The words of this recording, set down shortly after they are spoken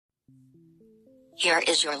Here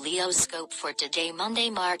is your Leoscope for today,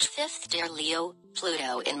 Monday, March 5th. Dear Leo,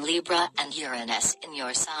 Pluto in Libra and Uranus in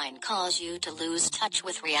your sign cause you to lose touch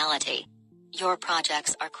with reality. Your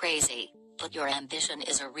projects are crazy, but your ambition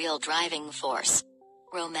is a real driving force.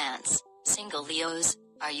 Romance, single Leos,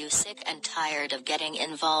 are you sick and tired of getting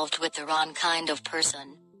involved with the wrong kind of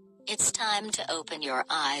person? It's time to open your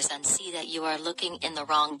eyes and see that you are looking in the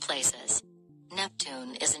wrong places.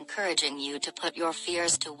 Neptune is encouraging you to put your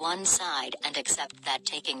fears to one side and accept that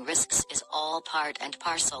taking risks is all part and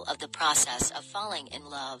parcel of the process of falling in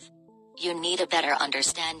love. You need a better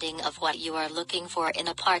understanding of what you are looking for in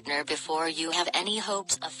a partner before you have any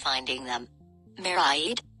hopes of finding them.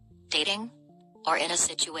 Married? Dating? Or in a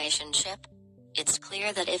situationship? It's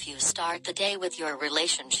clear that if you start the day with your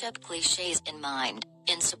relationship cliches in mind,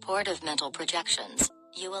 in support of mental projections,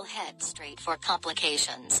 you will head straight for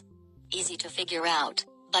complications. Easy to figure out,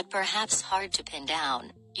 but perhaps hard to pin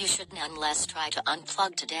down, you should nonetheless try to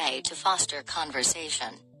unplug today to foster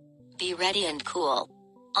conversation. Be ready and cool.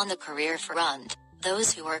 On the career front,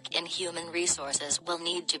 those who work in human resources will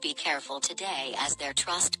need to be careful today as their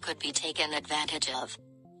trust could be taken advantage of.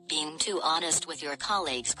 Being too honest with your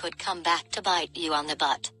colleagues could come back to bite you on the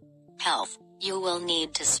butt. Health, you will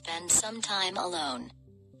need to spend some time alone.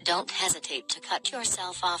 Don't hesitate to cut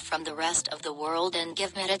yourself off from the rest of the world and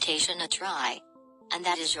give meditation a try. And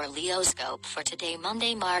that is your Leoscope for today,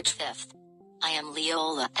 Monday, March 5th. I am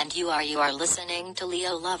Leola and you are listening to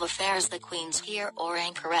Leo Love Affairs, the Queens here or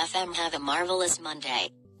Anchor FM. Have a marvelous Monday.